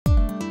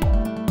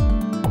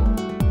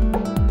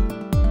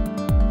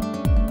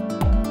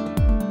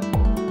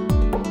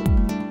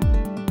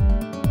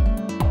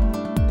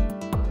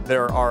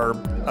There are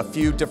a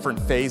few different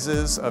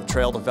phases of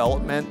trail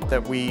development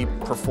that we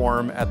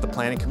perform at the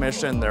Planning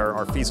Commission. There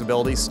are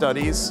feasibility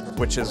studies,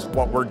 which is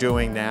what we're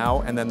doing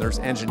now, and then there's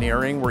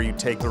engineering, where you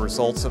take the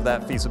results of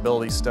that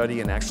feasibility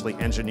study and actually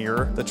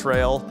engineer the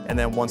trail, and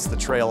then once the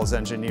trail is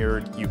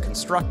engineered, you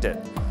construct it.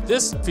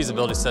 This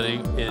feasibility study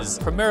is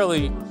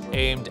primarily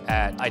aimed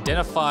at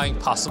identifying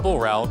possible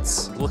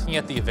routes, looking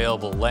at the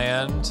available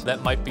land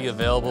that might be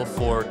available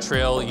for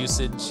trail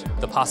usage,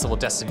 the possible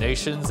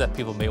destinations that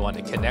people may want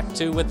to connect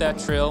to with that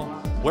trail,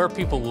 where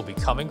people will be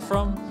coming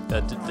from,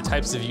 the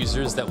types of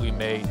users that we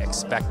may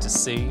expect to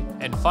see,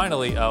 and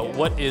finally,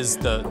 what is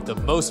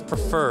the most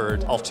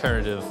preferred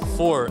alternative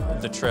for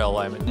the trail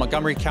alignment.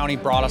 Montgomery County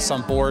brought us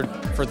on board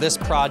for this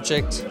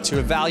project to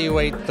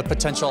evaluate the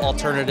potential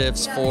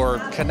alternatives for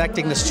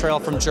connecting this trail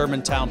from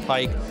Germantown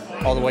Pike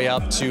all the way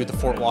up to the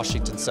Fort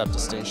Washington SEPTA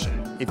station.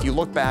 If you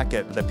look back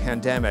at the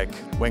pandemic,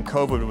 when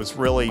COVID was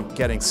really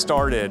getting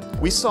started,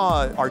 we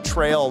saw our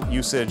trail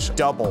usage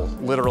double,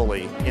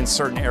 literally, in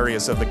certain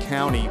areas of the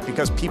county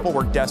because people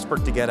were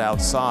desperate to get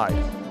outside.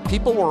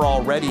 People were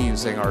already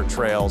using our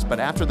trails, but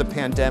after the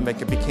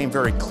pandemic, it became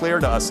very clear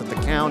to us at the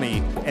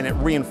county, and it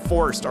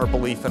reinforced our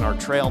belief in our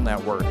trail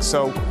network.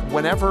 So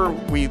whenever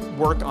we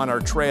work on our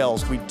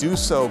trails, we do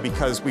so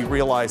because we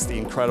realize the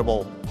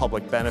incredible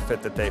public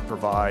benefit that they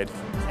provide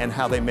and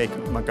how they make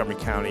Montgomery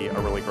County a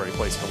really great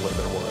place to live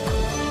and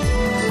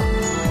work.